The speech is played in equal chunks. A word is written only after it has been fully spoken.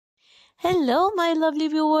Hello, my lovely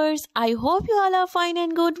viewers. I hope you all are fine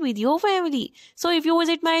and good with your family. So, if you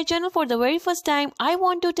visit my channel for the very first time, I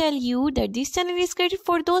want to tell you that this channel is created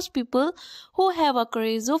for those people who have a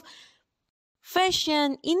craze of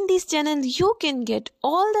fashion. In this channel, you can get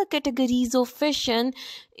all the categories of fashion.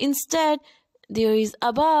 Instead, there is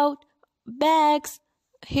about bags,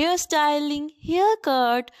 hairstyling,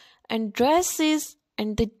 haircut, and dresses,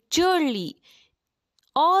 and the jewelry.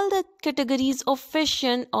 All the categories of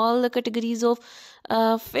fashion, all the categories of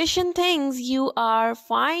fashion things you are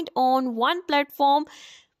find on one platform.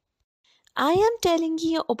 I am telling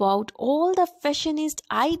you about all the fashionist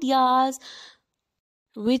ideas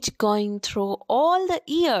which going through all the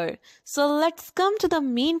year. So let's come to the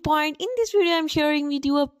main point. In this video, I'm sharing with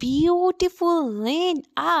you a beautiful nail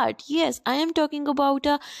art. Yes, I am talking about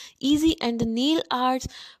easy and the nail arts,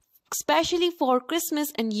 especially for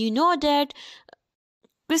Christmas. And you know that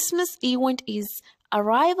Christmas event is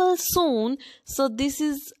arrival soon, so this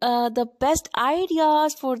is the best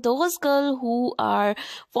ideas for those girls who are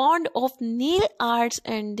fond of nail arts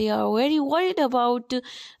and they are very worried about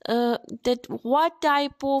that what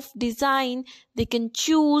type of design they can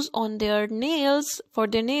choose on their nails for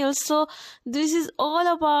their nails. So this is all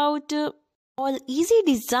about all easy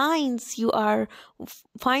designs you are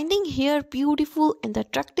finding here. Beautiful and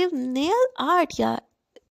attractive nail art. Yeah,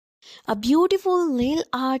 a beautiful nail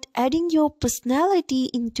art adding your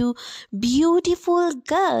personality into beautiful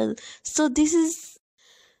girl. So this is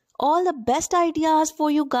all the best ideas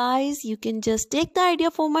for you guys. You can just take the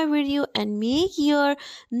idea for my video and make your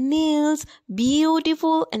nails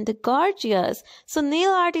beautiful and the gorgeous. So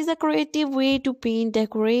nail art is a creative way to paint,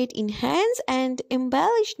 decorate, enhance and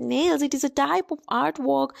embellish nails. It is a type of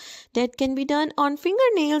artwork that can be done on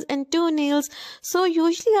fingernails and toenails. So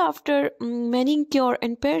usually after manicure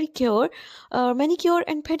and pedicure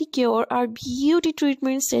are beauty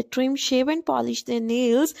treatments that trim, shave and polish their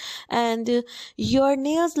nails, and your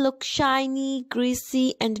nails look shiny,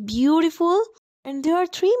 greasy and beautiful. And there are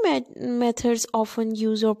three methods often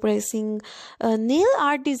used for pressing nail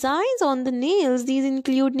art designs on the nails. These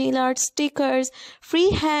include nail art stickers,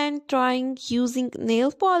 freehand drawing using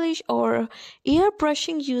nail polish, or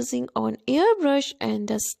airbrushing using an airbrush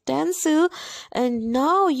and a stencil. And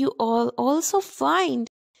now you all also find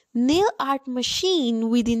nail art machine.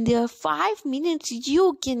 Within their 5 minutes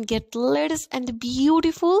you can get latest and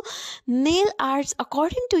beautiful nail arts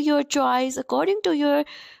according to your choice, according to your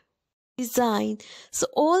design. So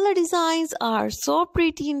all the designs are so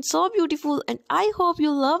pretty and so beautiful, and I hope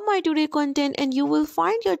you love my today content and you will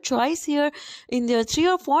find your choice here. In the 3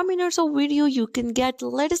 or 4 minutes of video you can get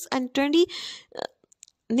latest and trendy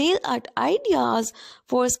nail art ideas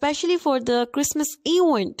for especially for the Christmas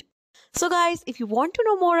event. So guys, if you want to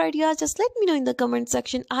know more ideas, just let me know in the comment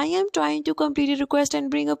section. I am trying to complete a request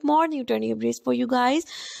and bring up more new trendy updates for you guys.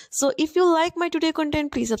 So if you like my today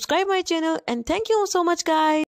content, please subscribe my channel, and thank you so much guys.